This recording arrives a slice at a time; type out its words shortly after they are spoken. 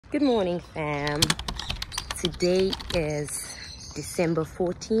Good morning, fam. Today is December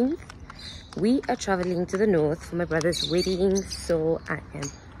 14th. We are traveling to the north for my brother's wedding, so I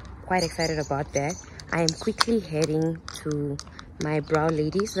am quite excited about that. I am quickly heading to my brow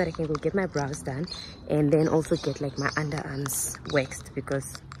lady so that I can go get my brows done and then also get like my underarms waxed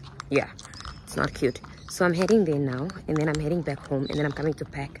because yeah, it's not cute. So I'm heading there now, and then I'm heading back home, and then I'm coming to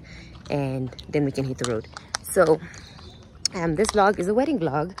pack, and then we can hit the road. So this vlog is a wedding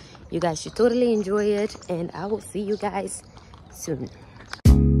vlog. You guys should totally enjoy it, and I will see you guys soon.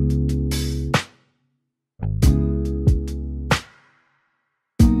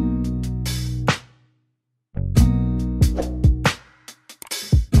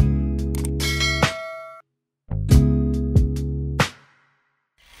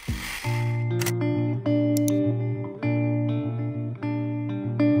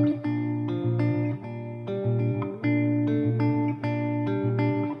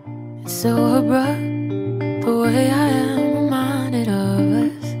 So abrupt, the way I am reminded of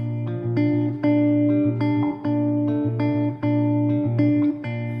us.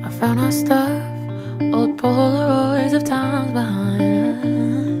 I found our stuff, old Polaroids of times behind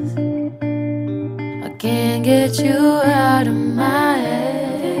us. I can't get you out of my head.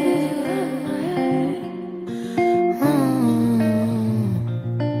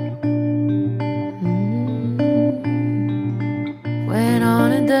 Went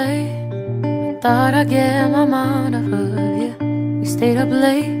on a date, thought I'd get my mind off of you. We stayed up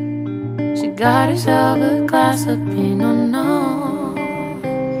late. She got herself a glass of Pinot Noir,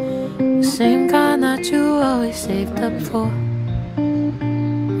 the same kind that you always saved up for.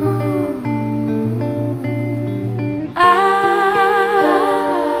 I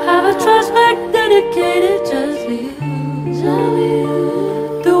have a trust bag dedicated just for you.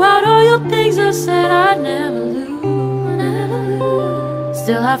 Throughout all your things I said I'd never lose.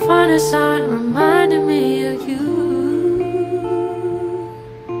 Still I find a sign reminding me of you.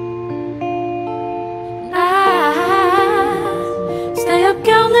 I stay up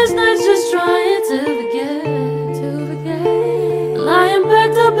countless nights just trying to forget. Lying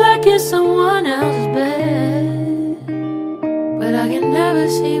back to back in someone else's bed, but I can never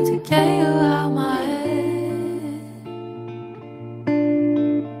seem to get you out my head.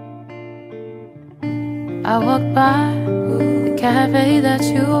 I walk by the cafe that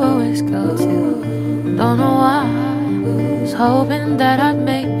you always go to. Don't know why, was hoping that I'd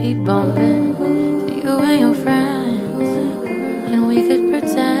maybe bump into you and your friends, and we could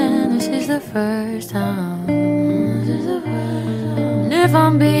pretend this is the first time. And if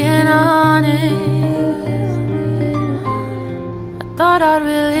I'm being honest, I thought I'd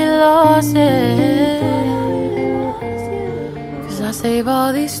really lost it, 'cause I save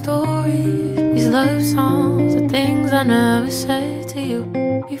all these stories, these love songs, the things I never said to you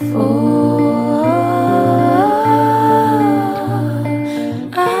before.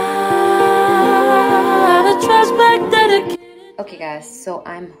 I have a trust bag dedicated. Okay guys, so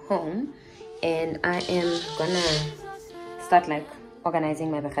I'm home and I am gonna start like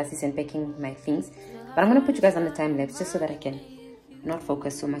organizing my bagasis and packing my things, but I'm gonna put you guys on the time lapse just so that I can not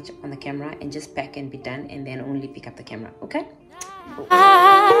focus so much on the camera and just pack and be done, and then only pick up the camera. Okay,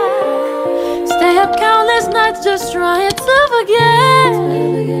 I stay up countless nights just trying to forget.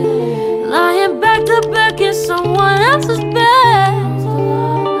 Lying back to back in someone else's bed,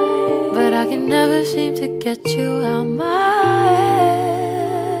 but I can never seem to get you out my head.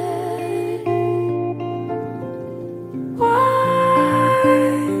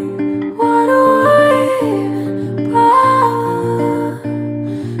 Why do I even bother?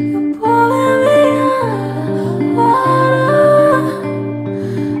 You're pulling me out of the water.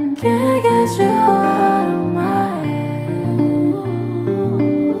 Can't get you out of my head.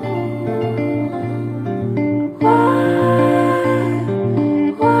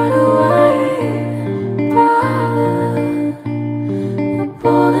 Why do I even bother?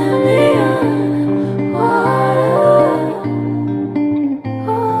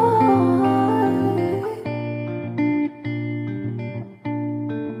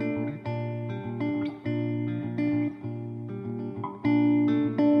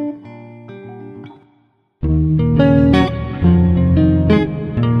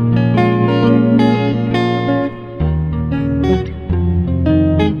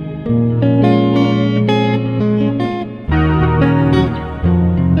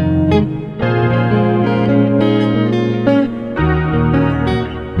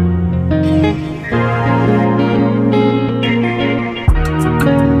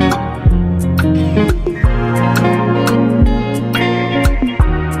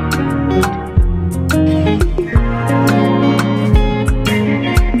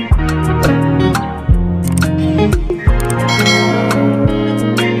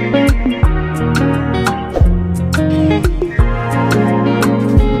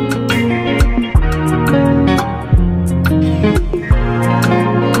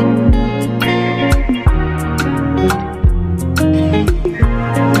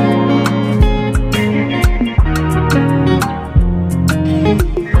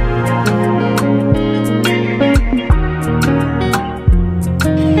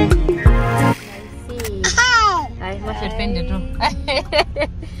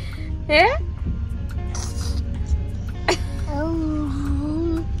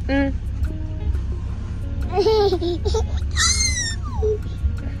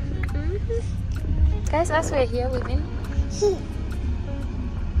 Guys, as we're here, we've been.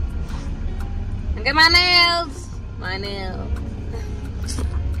 Look at my nails! My nails.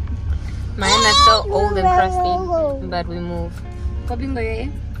 Mine are still old and crusty, but we move. My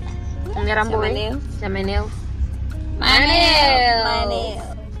nails. My nails. My nails. My nails.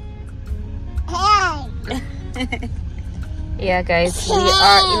 Yeah, guys, we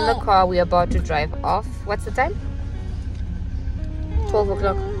are in the car. We're about to drive off. What's the time? 12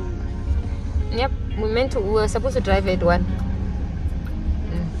 o'clock. Yep, we were supposed to drive at 1.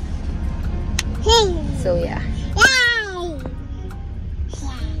 So yeah.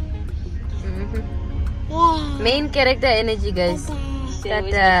 Main character energy, guys.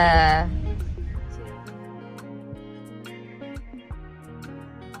 Ta-da.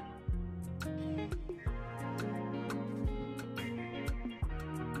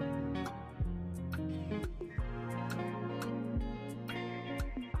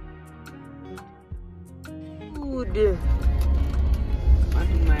 Good.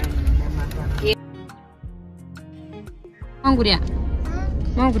 Mau dia?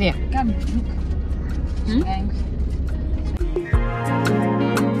 Mau dia? Come. Thanks.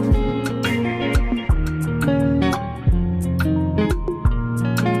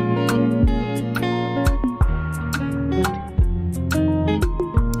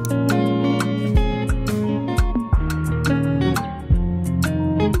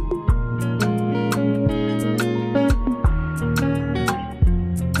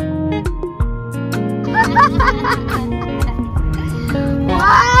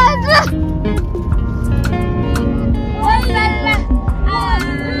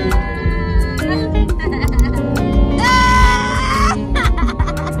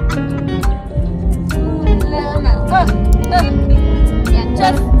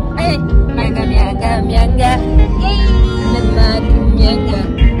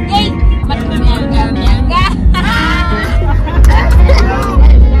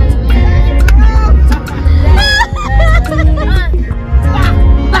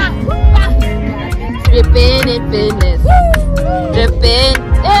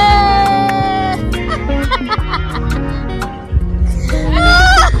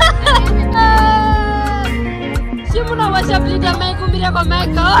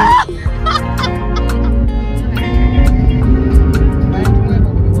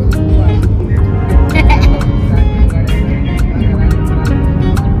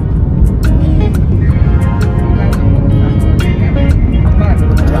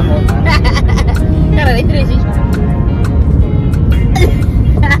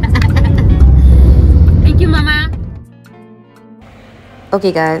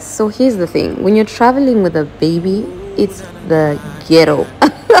 Okay guys, so here's the thing. When you're traveling with a baby, it's the ghetto.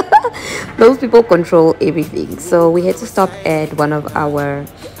 Those people control everything. So we had to stop at one of our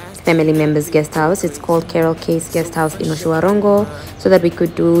family members' guest house. It's called Carol Case Guest House in Oshuarongo, so that we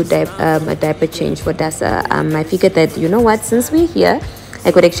could do a diaper change for Dasa. I figured that, you know what, since we're here,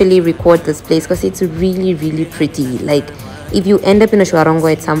 I could actually record this place because it's really, really pretty. Like, if you end up in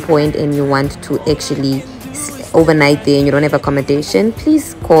Oshuarongo at some point and you want to actually overnight there and you don't have accommodation,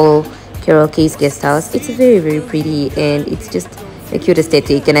 please call Carol Case Guest House. It's very, very pretty and it's just a cute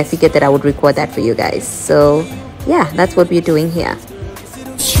aesthetic, and I figured that I would record that for you guys. So yeah, that's what we're doing here.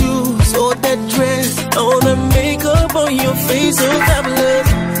 Shoes or that dress, all the makeup on your face, so fabulous.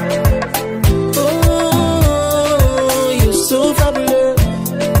 Oh, you're so fabulous.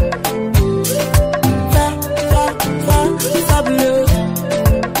 Fabulous.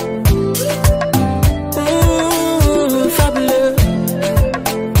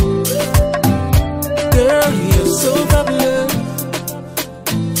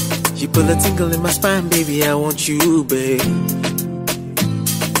 Put a tingle in my spine, baby, I want you, babe.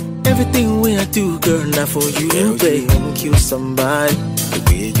 Everything we I do, girl, not for you, babe. You kill somebody, the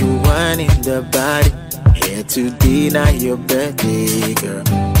way you whine in the body. Here today, not your birthday, girl.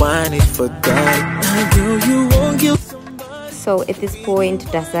 Whine it for God, girl, you won't kill somebody. So at this point,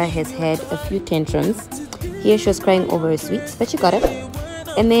 Dasa has had a few tantrums. Here she was crying over her sweets, but she got it.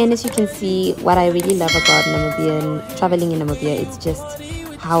 And then, as you can see, what I really love about Namibia and traveling in Namibia, it's just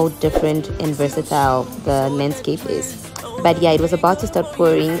how different and versatile the landscape is. But yeah, it was about to start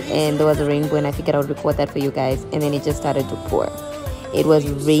pouring and there was a rainbow, and I figured I would record that for you guys, and then it just started to pour. It was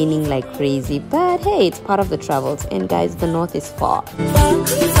raining like crazy, but hey, it's part of the travels. And guys, the north is far.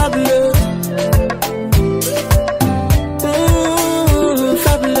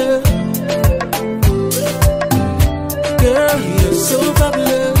 Girl, you're so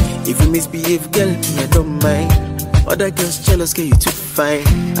fabulous. If you misbehave, girl, I don't mind. Other girls jealous, girl, you too fine.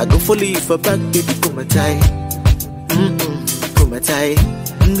 I go follow you for back, baby, come my tie. Come my tie.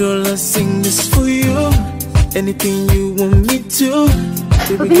 Girl, I sing this for you. Anything you want me to.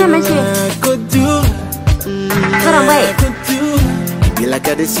 Baby girl, I could do. I could do. Be like I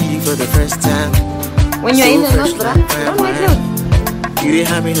see you for the first time. When you're in the nose, don't wear clothes. You didn't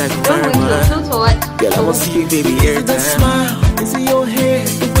have me like a Don't wear clothes for what? Girl, I want to see you, baby, every time. Is it the smile? Is it your hair?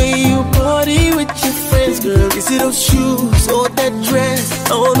 The way you party with your friends, girl? Is it those shoes or that dress?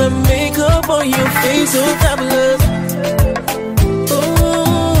 All the makeup on your face, so fabulous. Oh,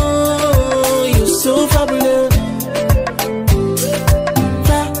 you're so fabulous.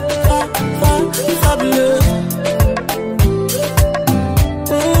 Fabulous.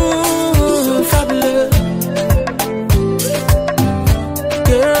 Oh, fabulous.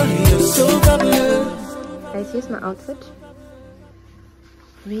 Girl, you're so fabulous. Guys, here's my outfit.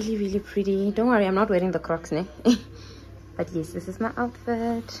 Really, really pretty. Don't worry, I'm not wearing the Crocs, ne? But yes, this is my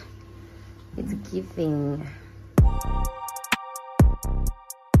outfit. It's giving.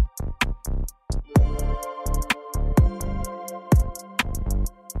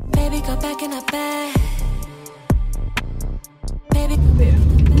 Baby, go back in the bed. Baby.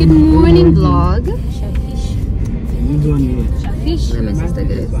 Good morning, vlog. Fish. My sister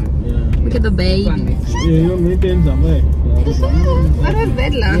goes. Look at the baby.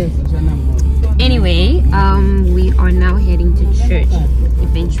 Anyway, we are now heading to church.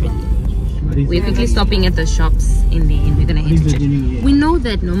 Eventually, we're quickly stopping at the shops, and then we're gonna head to church. We know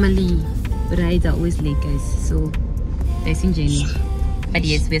that normally rides are always late, guys. So that's in Jenny. But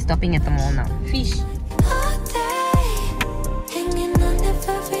yes, we're stopping at the mall now. Fish.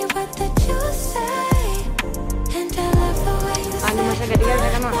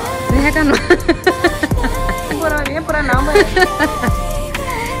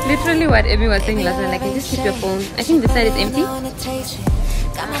 Literally what Emmy was saying last night, like, you just keep your phone. I think this side is empty. Oh,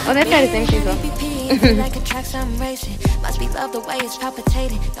 that side is empty as well.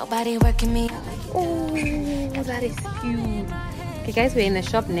 Oh, that is cute. Okay guys, we're in the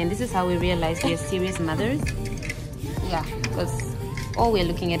shop and this is how we realize we are serious mothers. Yeah, because all we're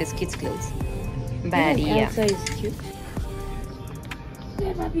looking at is kids' clothes. But yeah. Elsa is cute.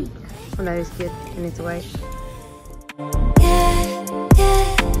 Yeah, baby. Oh, that is cute and it's white.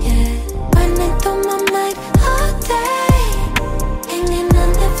 Running through my mind all day, hanging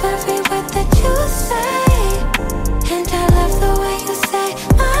on every word that you say, and I love the way you say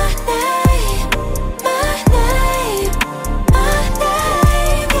my name, my name, my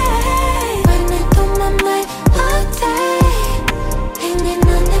name, yeah. Running through my mind all day, hanging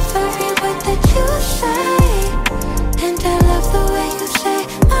on every word that you say, and I love the way you say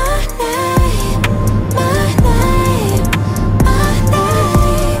my name, my name, my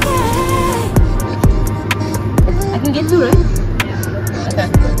name, yeah. I can get two, right? Okay.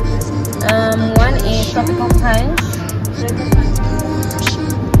 One is tropical punch.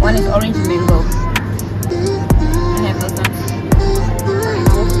 One is orange mango. I have those ones.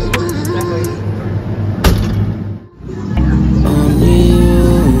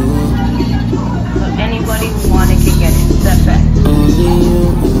 So anybody who wanted to get it, that's right.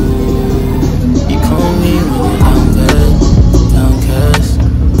 You call me downcast,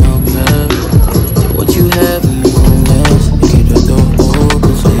 no cash. What you have in me gon' last. You keep the door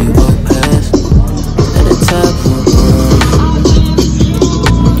open so you walk past. At the top of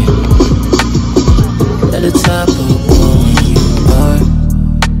at the top of you are.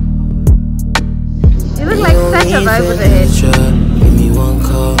 You look like such a vibe with the head. Give me one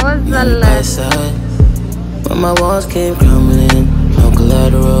call. What's the last? When my walls came crumbling, no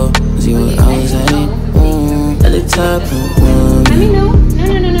collateral. See what I was at. At the top of one. Let me know.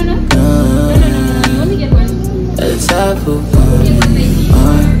 No. Let me get one. At the top of one.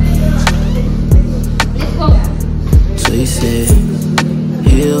 Let's go. So you said,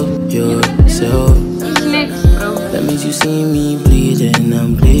 heal yourself. It's next, bro. That means you see me bleeding,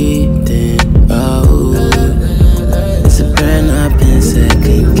 I'm bleeding out. It's a brand I've been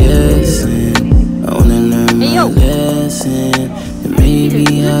second guessing. I wanna learn my lesson. And maybe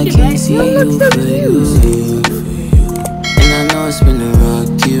I can see you for you. And I know it's been a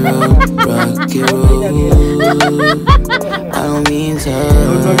rocky road. I don't mean to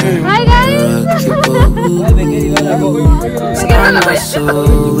Hi guys. rock your boat. I'm not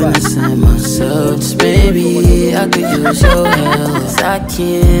so inside myself. Just maybe I could use your help. 'Cause I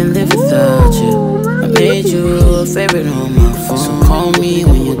can't live without you. I made you a favorite on my phone. So call me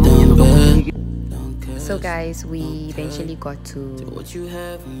when you're done bed. So guys, we eventually got to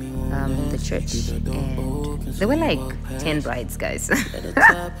the church and there were like 10 brides, guys.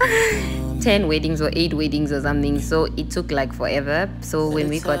 10 weddings or 8 weddings or something, so it took like forever. So when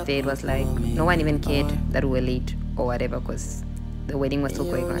we got there, it was like no one even cared that we were late or whatever, because the wedding was still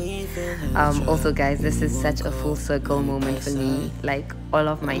going on. Also guys, this is such a full circle moment for me. Like all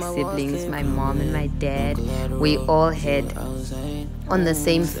of my siblings, my mom and my dad, we all had on the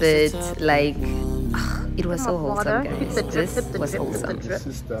same fit. Like it was so wholesome, guys. This was wholesome. The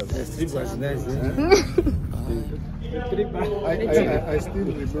trip was nice. I still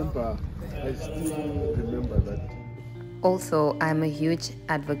remember that. Also, I'm a huge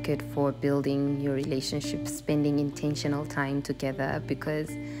advocate for building your relationship, spending intentional time together, because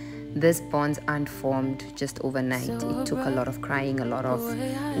these bonds aren't formed just overnight. It took a lot of crying, a lot of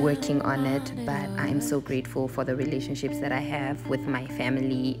working on it, but I'm so grateful for the relationships that I have with my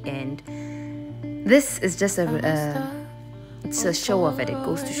family, and this is just it's a show of it. It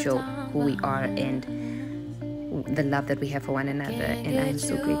goes to show who we are and the love that we have for one another, and I'm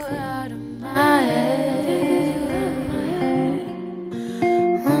so grateful.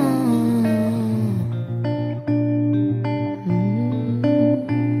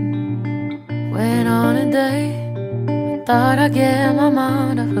 Went on a date, I thought I'd get my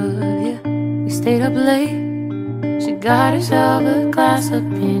mind off of you. We stayed up late, she got herself a glass of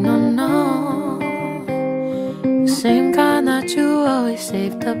Pinot Noir, the same kind that you always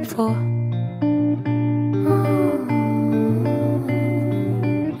saved up for.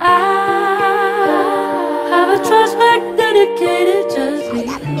 I have a trust back dedicated just to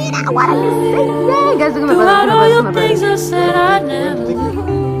you. What are you saying? Yeah, guys, look at my brother. Throughout all your things I said I'd never do,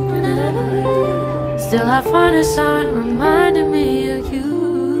 still I find a sign reminding me of you.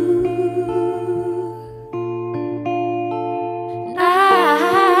 And I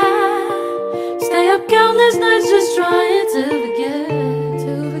stay up countless nights just trying to forget,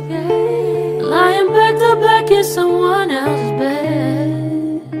 lying back to back in someone else's bed,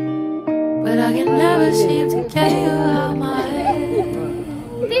 but I can never seem to get you out my head.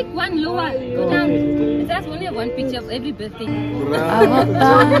 Take one lower, go down. That's only one picture of every birthday. I walk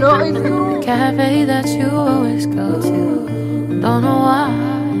by the cafe that you always go to. Don't know why,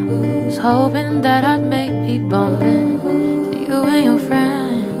 was hoping that I'd make me bump into you and your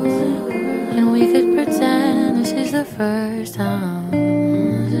friends, and we could pretend this is the first time.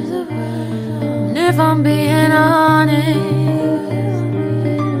 And if I'm being honest,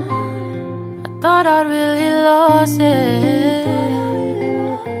 I thought I'd really lost it,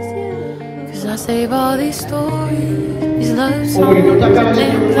 'cause I save all these stories, these love songs,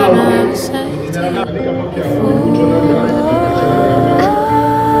 things I never say to you before.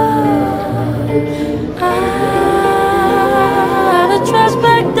 I have a trust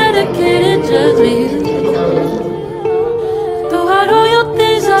back dedicated just to you. Throughout all your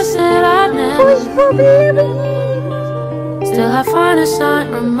things I said I'd never, still I find a sign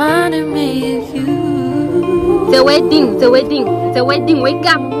reminding me of you. The wedding, the wedding, the wedding. Wake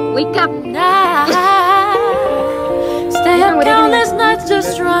up, wake up. Stay up countless nights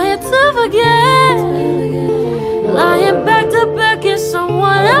just trying to forget, lying back to back in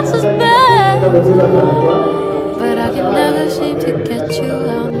someone else's bed, but I can never seem to get you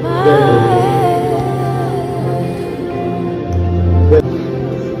out my head.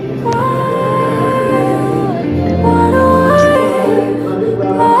 What a way,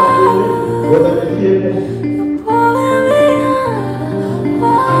 you're pulling me out,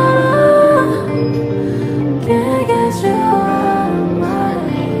 can't get you out of my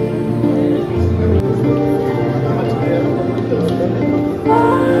head.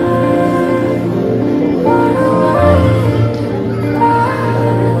 What a way,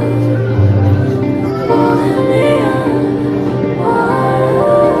 pulling me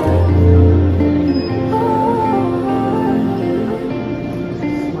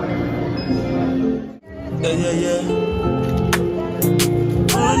Yeah.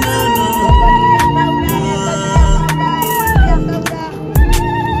 Oh, no.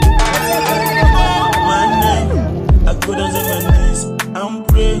 My name, I couldn't say my knees. I'm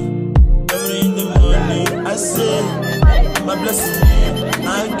praying early in the morning. I say, my blessing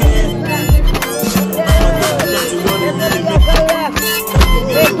again.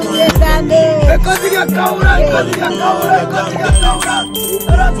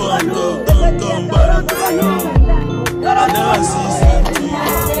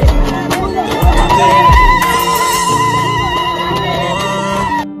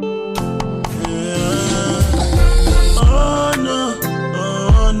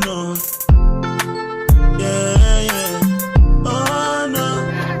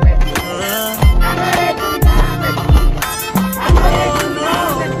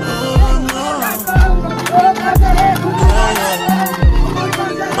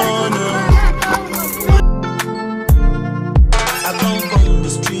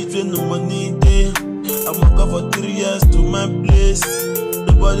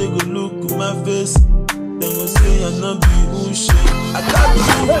 Nobody go look at my face. They go say I'm not be who shit. I got to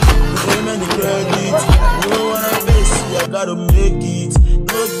pay many credits. No one face, I gotta make it.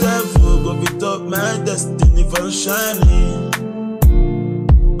 No devil go beat up my destiny for shining.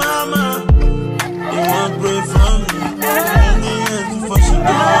 Mama, you want pray for me. In the end, before she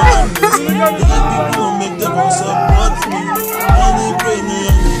gone, the people make them all support me. And they pray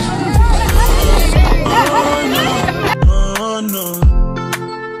me. Oh no.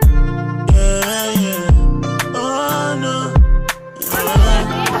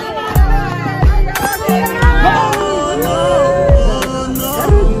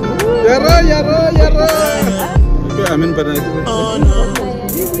 Yara. Okay, amin pada itu. Oh no.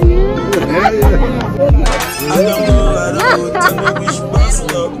 I don't know how to wish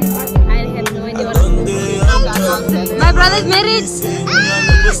bust up. I have no idea what my brother's married.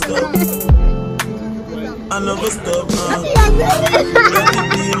 I never stop now.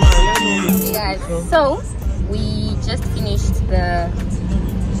 Hey guys, so we just finished the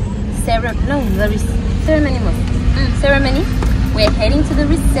ceremony. We're heading to the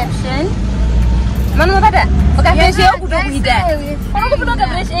reception. Mana mau pada? Oke, fresh ya aku udah udah. Kalau aku udah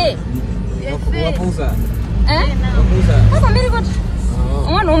fresh eh. Apa meri kau?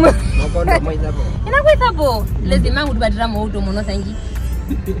 Oh, nomor. Ina kau tahu? Lazima udah badra mau udah mono sangi.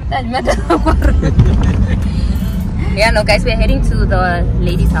 Lazima dah baru. Yeah, no guys, we're heading to the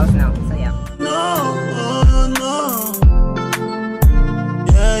lady's house now. So yeah. No.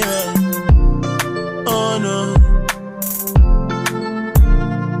 Yeah. Oh no.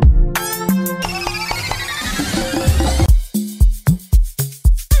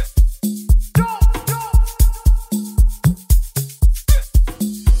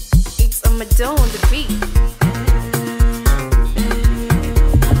 On the beat.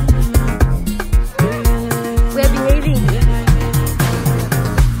 We're behaving.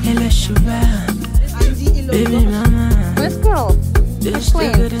 Let's go. Let's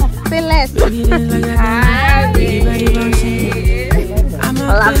queen. Say less. Hi, baby.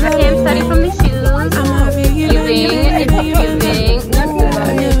 Love the him starting from the shoes. Giving.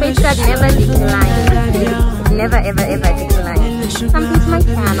 Face that never decline. Never ever decline. Come to my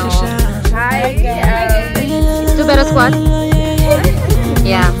channel. Hi, do better squat.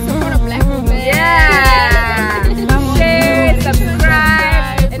 Yeah. Share,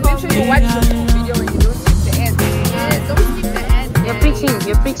 subscribe, and make sure you watch the video and you don't skip the end. Yeah, don't skip the end.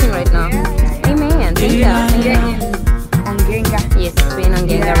 You're preaching right now. Amen. Thank you. Yes, we're in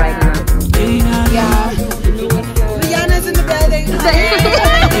Ongenga right now. Yeah. Rihanna's in the building.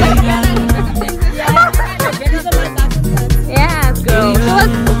 Yeah, girl.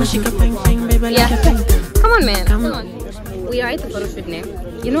 Yeah. Come on, man. Come on. We are at the photo shoot now.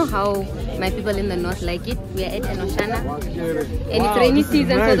 You know how my people in the north like it? We are at Enoshana. And it's rainy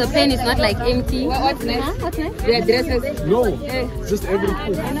season, so the pen is not like empty. What's next? What's next? We have dresses. No, just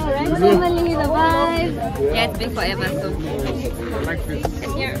everything. I know, right? Family, the vibe. Yeah, it's been forever, so. I like this.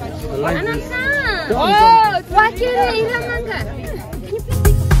 Here. I like this. Oh, wakire ilamanga.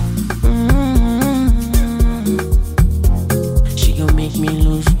 She gon' make me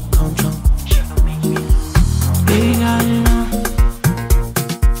lose control. They got it on.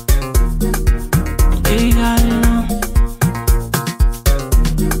 They got it on.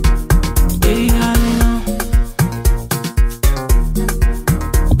 They got it on.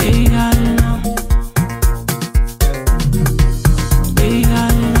 They got it on. They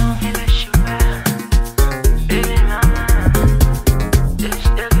got it on. Baby mama, it's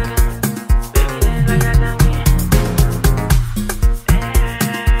still good. Baby, like I got me.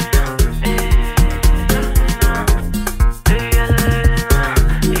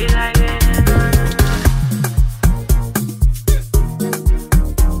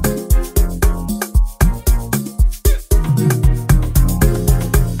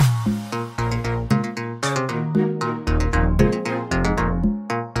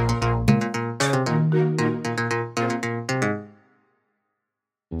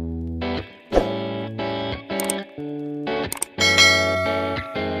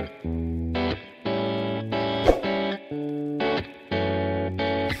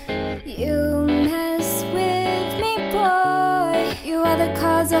 You mess with me, boy. You are the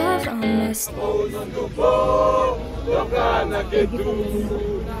cause of all mess.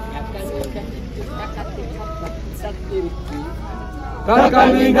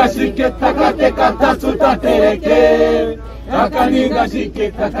 Kakaninga shike takate kata tutatereke. Kakaninga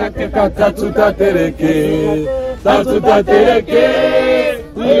shike takate kata tutatereke. Tutatereke.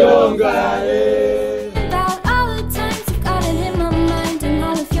 Uyongare. About all the times you've gotten in my mind and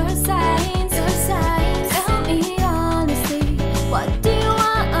all of your signs. Tell me honestly, what do you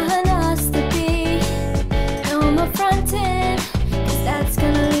want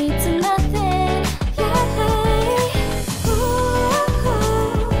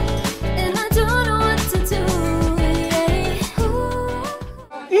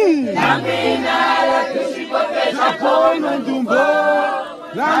Languinara tushipoke chapo nondumbo.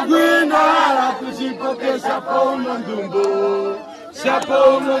 Languinara tushipoke chapo nondumbo. Chapo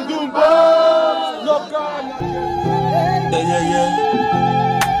nondumbo. Yeah.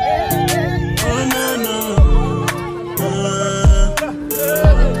 Oh no.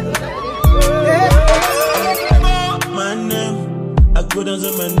 My name, I go down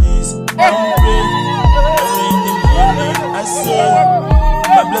on my knees. I'm praying early in the morning. I say,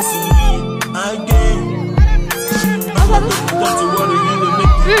 my blessing me again. Mama, don't you worry, you will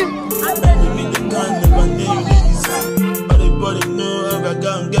make it. Baby, me the kind never name this. Everybody know how I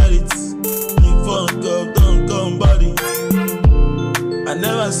can get it. You fuck up, don't come body. I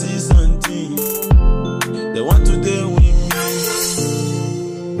never see something. They want to deal with me.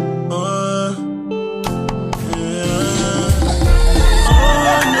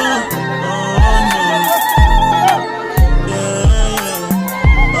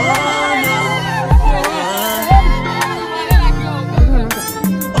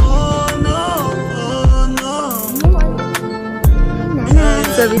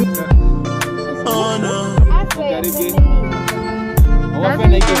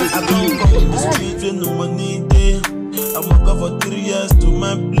 I'm walking for 3 years to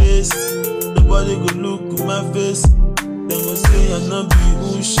my place. Nobody go look at my face. Then go say I not be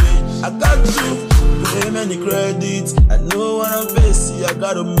bullshit. I got to pay many credits. I know what I'm facing. I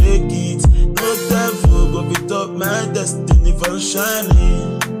gotta make it. No devil go beat up my destiny for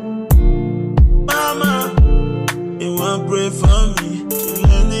shining. Mama, you want pray for me. She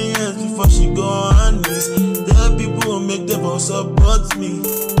learning years before she go on knees. There people who make them all support me.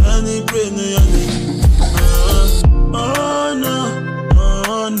 And they pray no young. Oh no,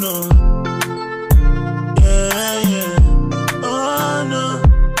 yeah, oh no,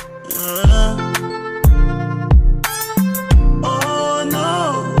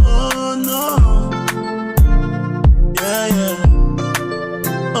 yeah,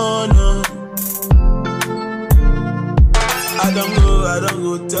 oh no. I don't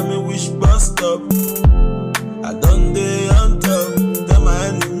go, tell me which bus stop. I done day on top. Tell my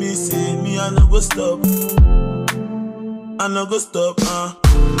enemy say me I no go stop. I no go stop,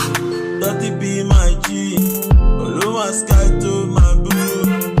 Dirty be my G. All over sky to my blue.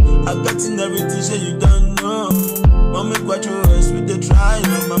 I got in everything, shit you don't know. Mama, quite your rest with the try.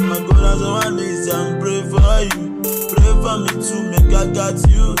 Mama, go down to one knees and pray for you. Pray for me too, make I got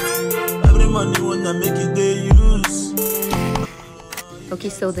you. Every money wanna make it they use. Okay,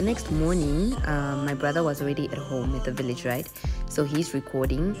 so the next morning, my brother was already at home at the village, right? So he's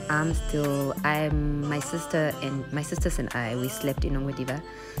recording. My sisters and I, we slept in Ongwediva,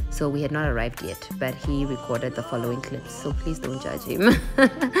 so we had not arrived yet. But he recorded the following clips, so please don't judge him.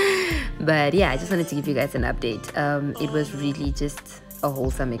 But yeah, I just wanted to give you guys an update. It was really just a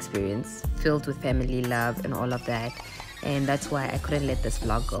wholesome experience, filled with family love and all of that. And that's why I couldn't let this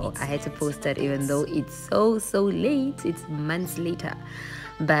vlog go. I had to post it even though it's so late. It's months later,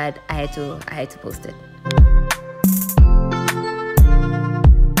 but I had to post it.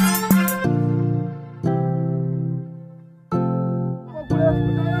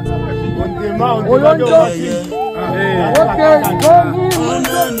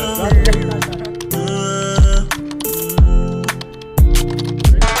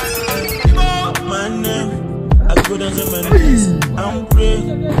 I'm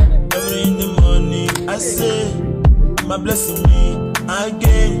praying early in the morning. I say, my blessing me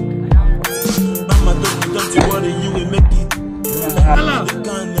again. Mama, don't you worry, you will make it. You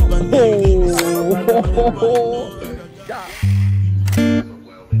can never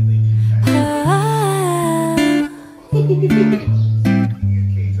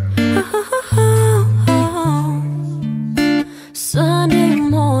Sunday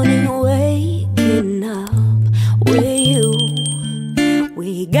morning, waking up with you.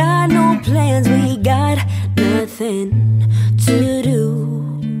 We got no plans, we got nothing to do.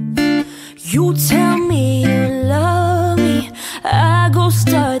 You tell me you love me, I go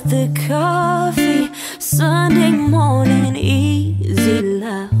start the coffee. Sunday morning, easy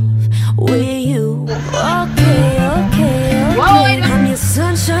love with you. Okay. I'm your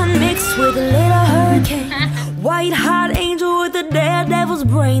sunshine mixed with a little hurricane. White hot angel with a daredevil's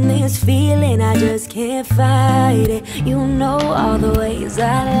brain. This feeling, I just can't fight it. You know all the ways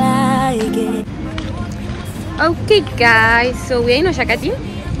I like it. Okay guys, so we're in Oshakati.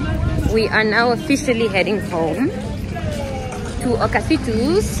 We are now officially heading home to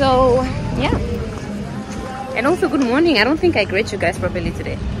Okasitu. So yeah, and also good morning. I don't think I greet you guys properly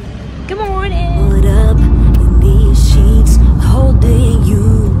today. Good morning. Put up in these sheets, holding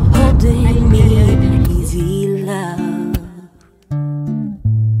you, holding me, easy love.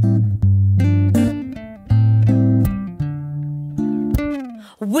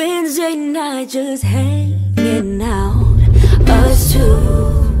 Wednesday night just hanging out, us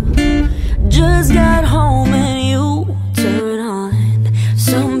two. Just got home and you turn on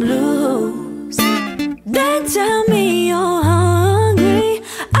some blues. Then tell me you're hungry,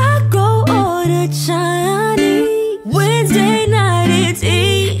 I go order Chinese. Wednesday night it's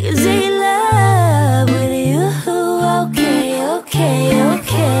easy love with you. Okay, okay,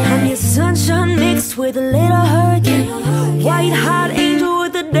 okay. I'm your sunshine mixed with a little hurricane, white hot angel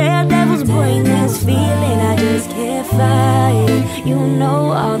with a daredevil's brain. This feeling I just can't fight it. You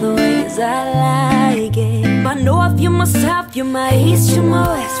know all the ways I like it. By north you're my south, you're my east, you're my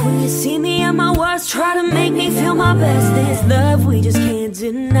west. When you see me at my worst, try to make me feel my best. This love we just can't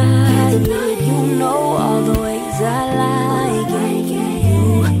deny it. You know all the ways I like it.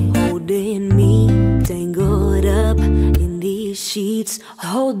 You holding me, tangled up in these sheets,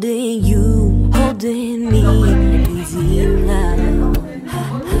 holding you, holding me, easy love.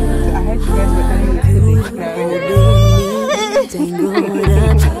 Tangled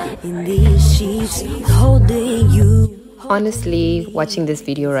up in these sheets, holding you. Honestly, watching this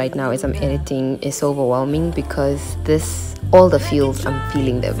video right now as I'm editing is so overwhelming because all the feels, I'm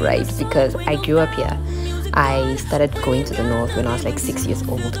feeling them, right? Because I grew up here. I started going to the north when I was like 6 years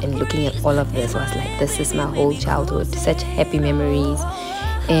old, and looking at all of this, I was like, this is my whole childhood, such happy memories.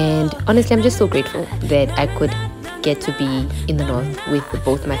 And honestly, I'm just so grateful that I could get to be in the north with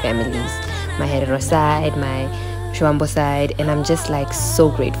both my families, my Herero side, my Shuambo side, and I'm just like so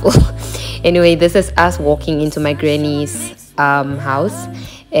grateful. Anyway, this is us walking into my granny's house,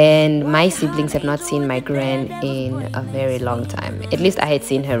 and my siblings have not seen my gran in a very long time. At least I had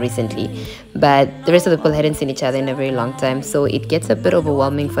seen her recently, but the rest of the people hadn't seen each other in a very long time, so it gets a bit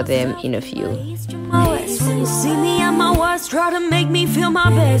overwhelming for them in a few. When you see me at my worst, try to make me feel my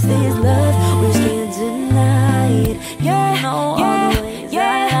best. This love, we just can't deny it. Yeah,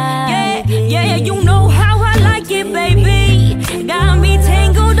 yeah, you know how I like it, baby. Got me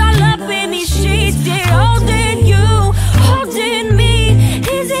tangled all up in these sheets. Yeah, holding you, holding me,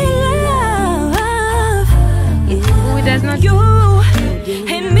 is it love? Who does not? You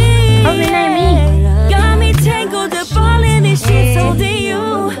and me. Got me tangled up all in these sheets, holding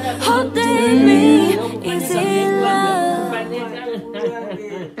you, holding me, is it love?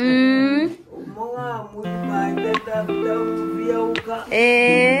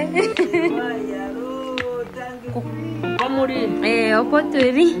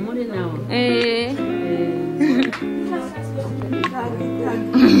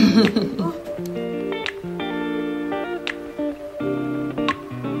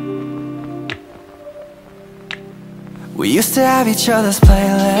 We used to have each other's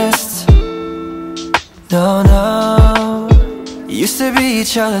playlists. No, used to be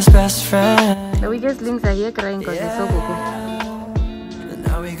each other's best friend. The weakest links are here crying because it's so cool. And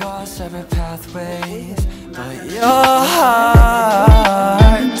now we go our separate pathways, but your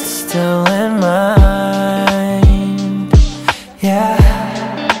heart's still in mine. Yeah,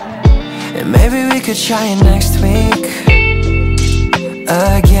 and maybe we could try it next week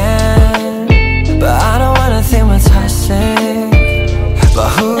again. But I don't wanna think we're toxic, but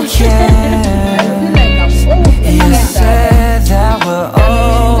who cares? You said that we're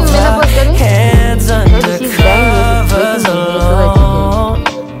over, hands under covers alone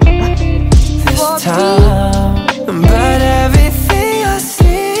this time. But everything I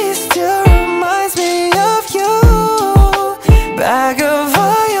see still reminds me of you. Bag of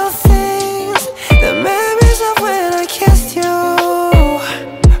all your things, the memories of when I kissed you.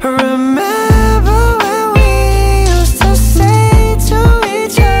 Remember when we used to say to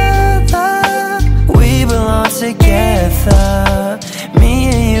each other, we belong together, me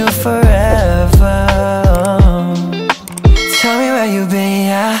and you forever. Tell me where you've been,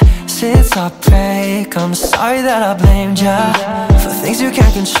 yeah, since our break. I'm sorry that I blamed ya for things you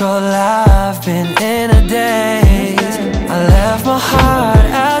can't control. I've been in a daze. I left my heart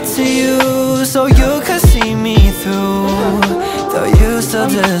out to you so you could see me through. Though you still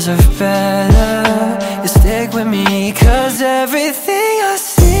deserve better, you stick with me, cause everything I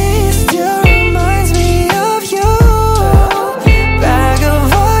see still reminds me of you. Bag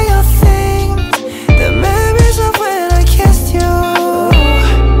of all your things, the memories of when I kissed you.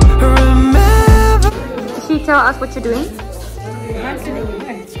 Remember. Can you tell us what you're doing?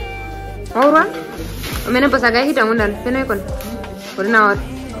 Alright. I'm going to hit on one. What an hour.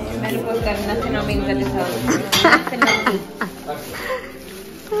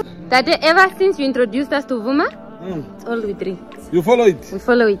 That ever since you introduced us to Vuma, it's all we drink. You follow it? We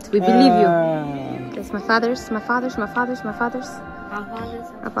follow it. We believe you. That's my father's. My father's.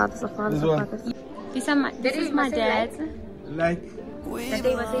 This is my dad. Like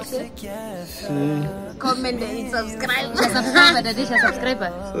Comment and subscribe. Subscribe, dat is een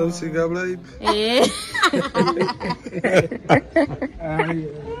subscriber. Subscribe.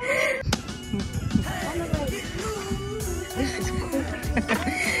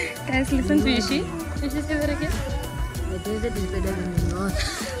 Guys, listen to Ishi. Ishi, say that again. The desert is better than the north.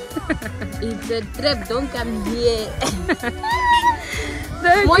 It's a trap, don't come here.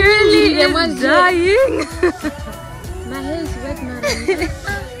 The girlie is dying. My hair is wet, man.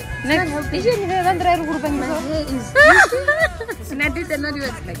 Next, Ishi, you don't try to group. My hair is not it, not even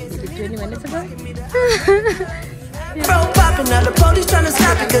like 20 minutes ago. Bro popping, now the police trying to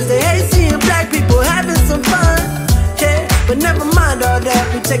stop it cause they hate seeing black people having some fun. Yeah, but never mind all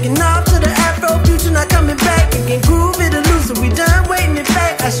that. We taking off to the Afro future, not coming back. We can groove it or lose it, we done waiting it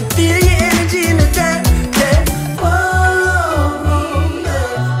back. I should feel your energy in the trap. Yeah.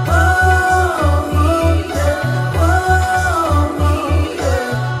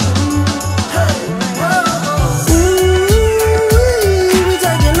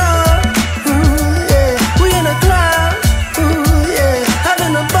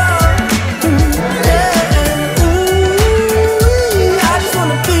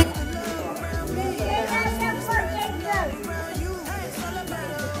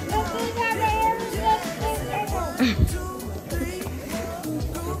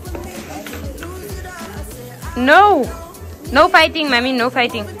 No, no fighting, mommy, no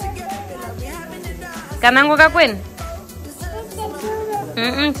fighting. Kanango kakwen?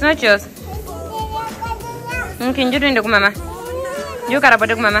 It's not yours. Okay, you doing the mama. You got about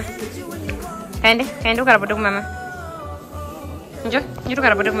the mama. Candy, you got about the mama. You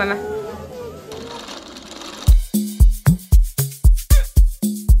got about the mama.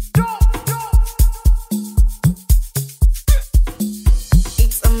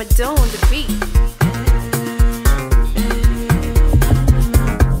 It's a Madonna on the beat.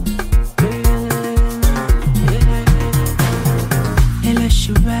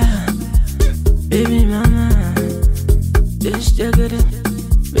 Baby mama, this juggle,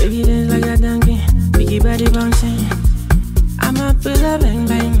 baby dance like a donkey, biggie body bouncing. I'm a pull up bang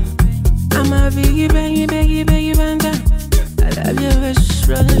bang, I'm a biggie bangy baggy baggy bang bang. I love your verses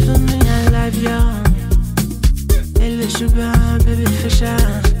rolling for me, I love you. Hello sugar, baby fisher.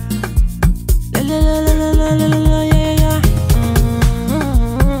 La la la la la la la la yeah yeah.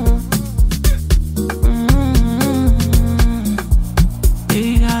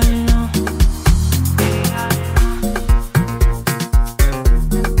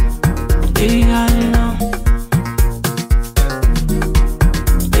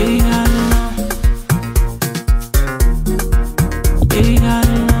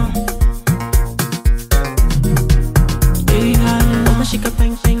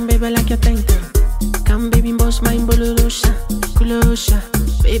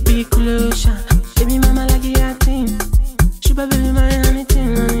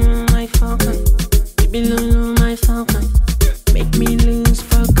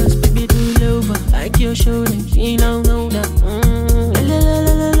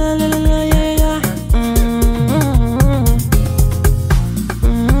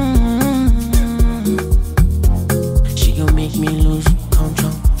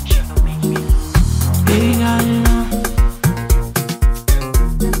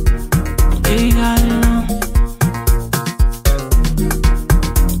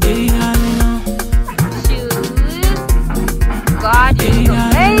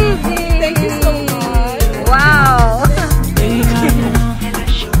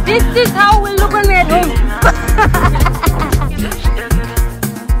 This is how we look when we're at home.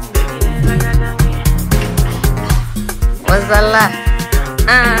 What's the lot?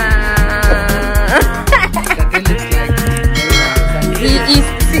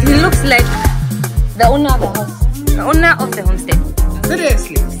 He looks like the owner of the house, the owner of the homestead.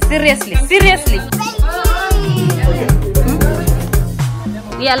 Seriously? Seriously, seriously.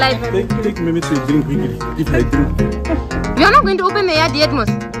 We are live. Take me to drink quickly. If I drink. You are not going to open the yard yet, Mos.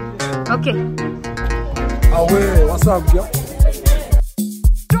 Okay. Away, what's up, girl?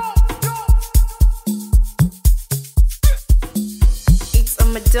 It's a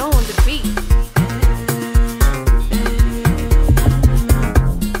Madonna on the beat.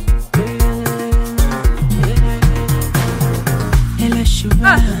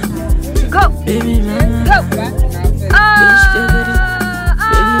 Go. Baby mama, Go.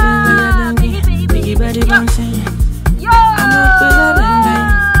 biggie body bouncing. Yo. I'm a pull up bang bang.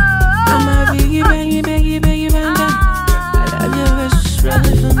 I'm a biggie baggy baggy baggy bang bang. I love your verses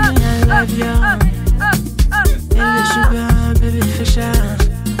rolling for me, I love you. Hello sugar, baby fisher.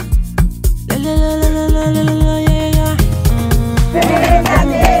 La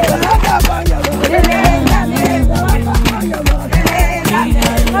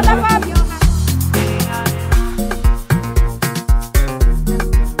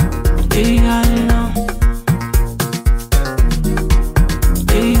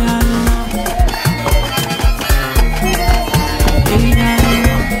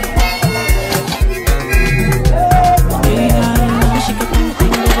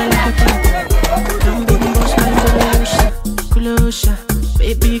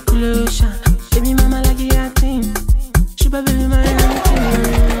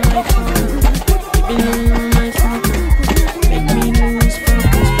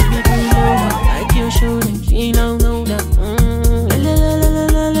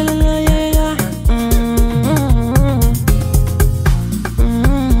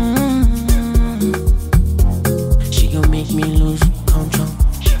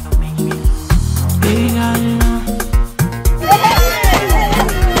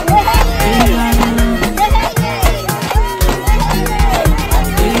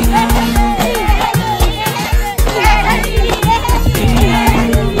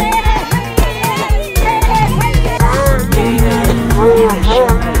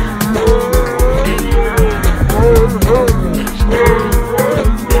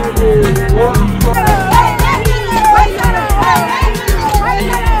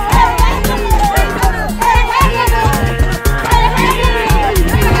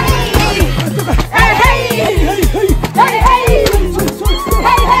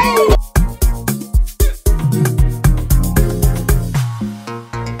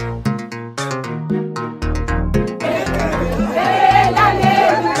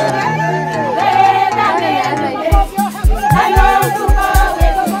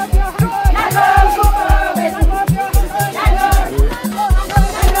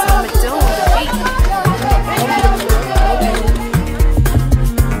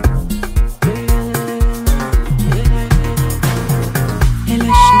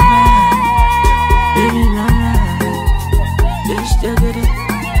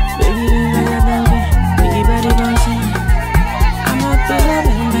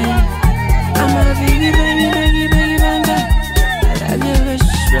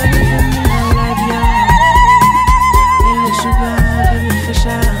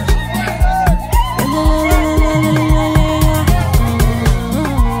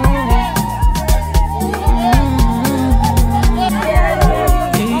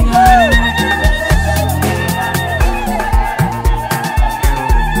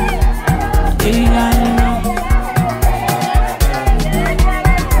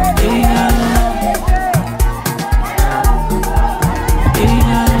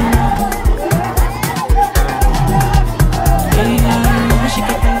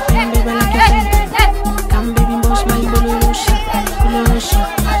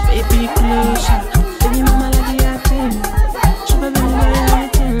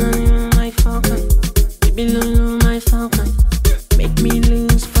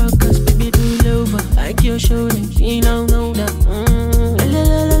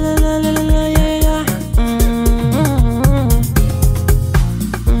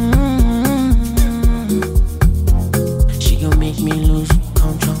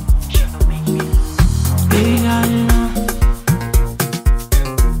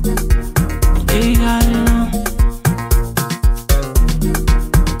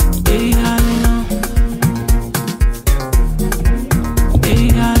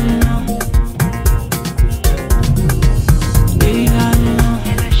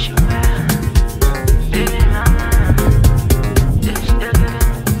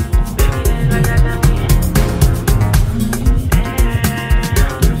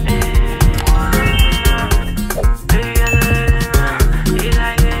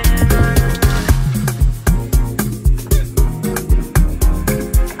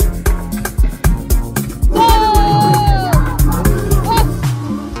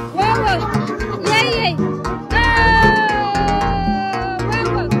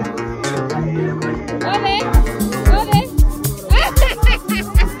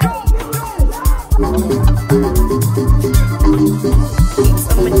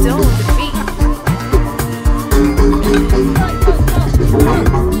Madonna on the beat.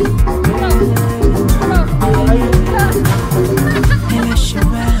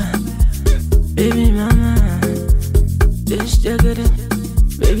 Baby mama, this juggle,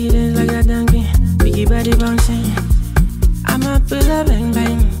 baby dance like a donkey, biggie body bouncing. I'm a pillar bang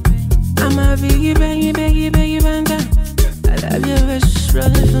bang, I'm a biggie bangy baggy baggy bang bang. I love your best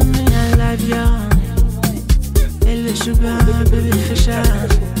brother for me, I love you. Hello sugar, baby fisher.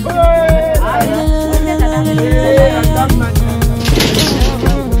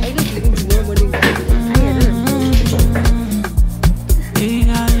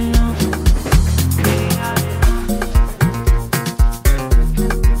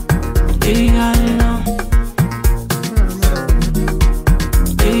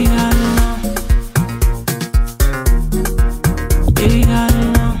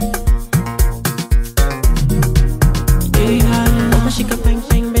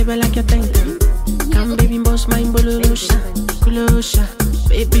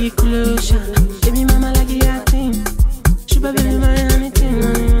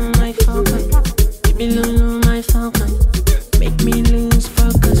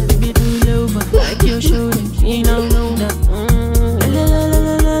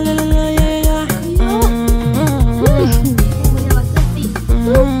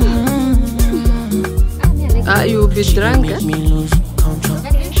 You be drunk? Make me lose control.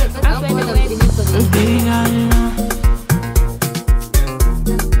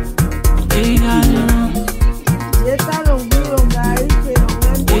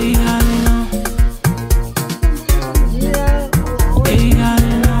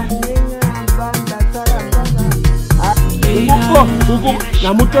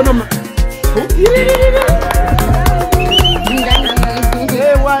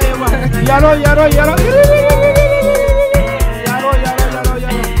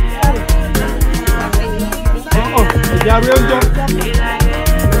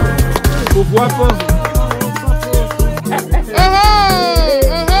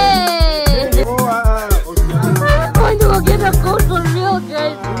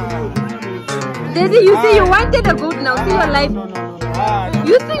 Daddy, you say you wanted a goat now. See your life.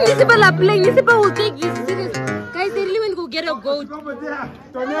 You think these people are playing? These people will take you serious. Guys, they really want to go get a goat. I'm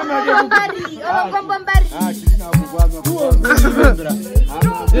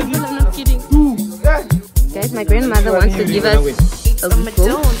not kidding. Guys, my grandmother wants to give us a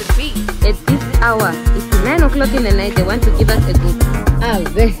goat. At this hour, it's 9 o'clock in the night. They want to give us a goat.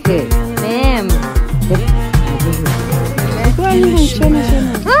 Ma'am.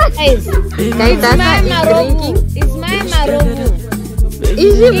 Guys, Dada is drinking. It's my marobu.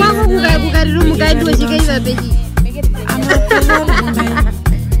 Is it mama who got room? Guy, do she gave a baby? I'm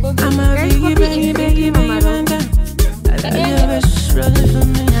a biggie, biggie, biggie, biggie, I love your best brother for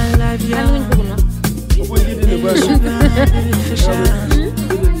me, I love you.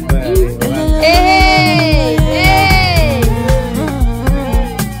 Hey, hey,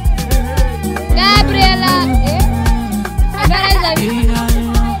 Gabriela.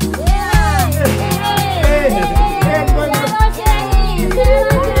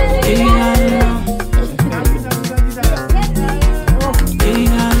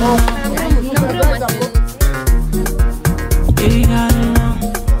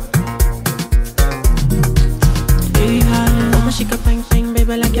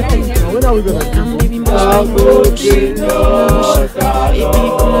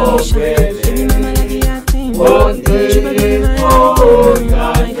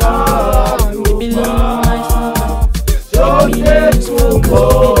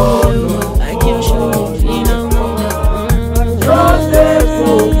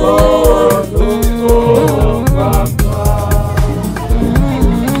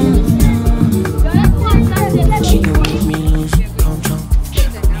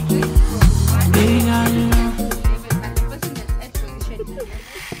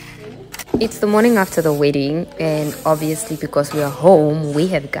 It's the morning after the wedding, and obviously because we are home, we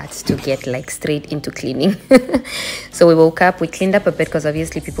have got to get like straight into cleaning. So we woke up, we cleaned up a bit because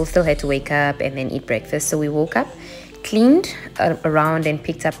obviously people still had to wake up and then eat breakfast. So we woke up, cleaned around and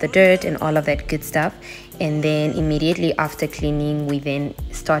picked up the dirt and all of that good stuff. And then immediately after cleaning, we then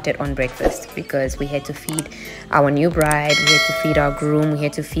started on breakfast because we had to feed our new bride, we had to feed our groom, we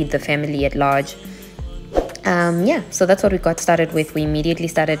had to feed the family at large. Yeah, so that's what we got started with. We immediately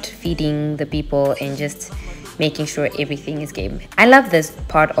started feeding the people and just making sure everything is game. I love this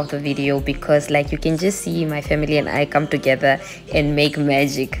part of the video because like you can just see my family and I come together and make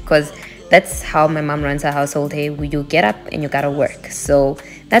magic, because that's how my mom runs her household. Hey, you get up and you gotta work. So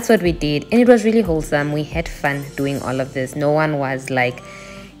that's what we did, and it was really wholesome. We had fun doing all of this. No one was like,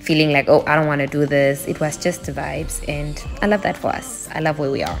 feeling like, oh, I don't want to do this. It was just vibes, and I love that for us. I love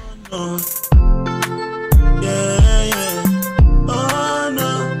where we are. Yeah, yeah. Oh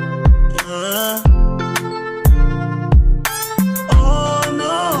no. Oh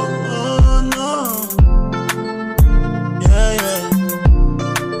no. Oh no. Yeah, yeah.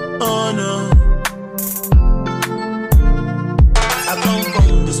 Oh no. I come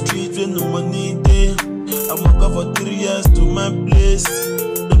from the street with no money day. I walk up for 3 years to my place.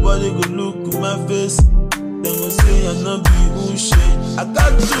 Nobody go look at my face. They go say I not be bullshit. I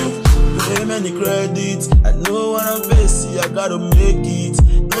got to pay many credits. I know what I'm facing. I gotta make it.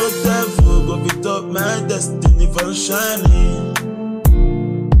 No devil go beat up my destiny for shining.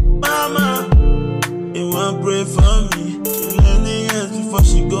 Mama, you want pray for me. She many years before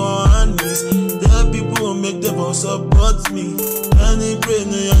she go on knees. There people who make them all support me. And they pray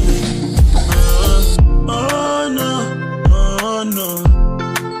no. Oh no, oh no.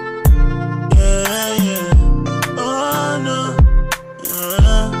 Yeah, yeah. Oh no,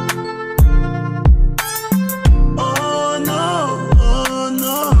 yeah. Oh no, oh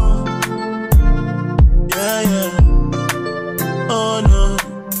no. Yeah, yeah. Oh no.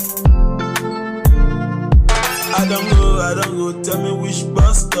 I don't go, tell me which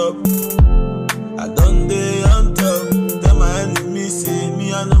bus stop. I don't day on top. Tell my enemies say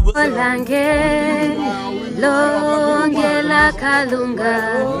me I no go. Longe la kalunga.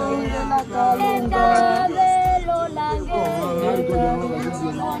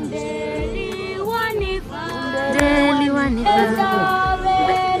 Deli wanifa.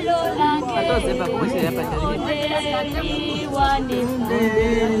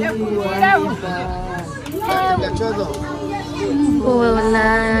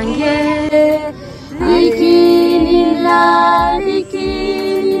 Olange likinila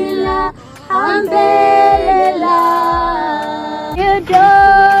ambelela.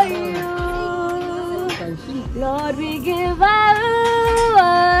 Adore you, Lord, we give ourselves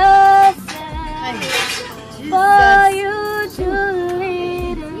for you to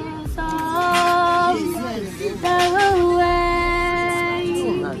lead us all the way,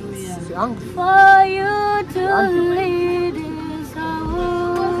 for you to lead us all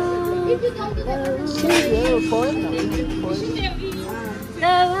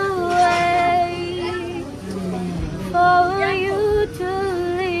the way, for you to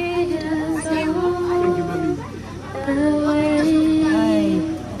lead us the way.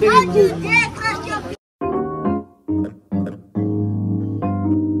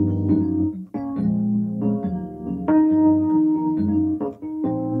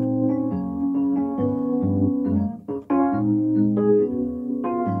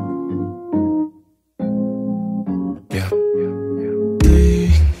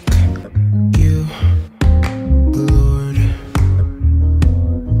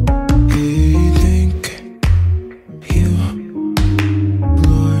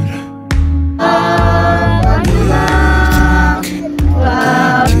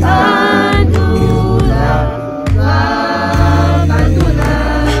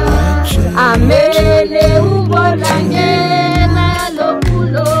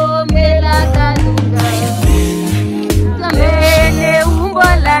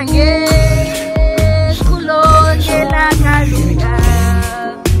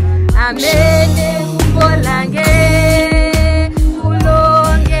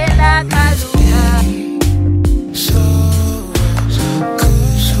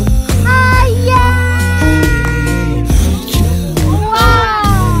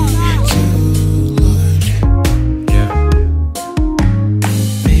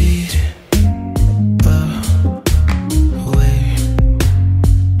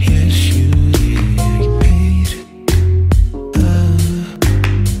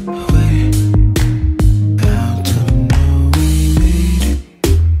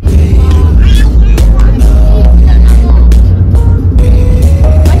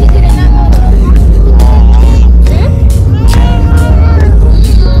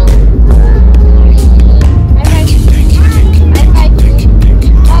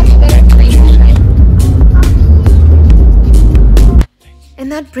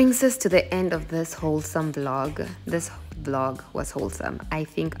 That brings us to the end of this wholesome vlog. This vlog was wholesome. I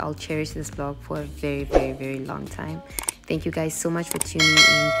think I'll cherish this vlog for a very, very, very long time. Thank you guys so much for tuning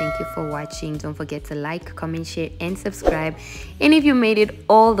in. Thank you for watching. Don't forget to like, comment, share, and subscribe. And if you made it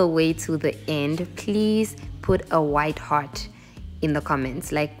all the way to the end, please put a white heart in the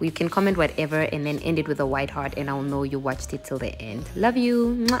comments. Like, you can comment whatever and then end it with a white heart, and I'll know you watched it till the end. Love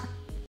you. Mwah.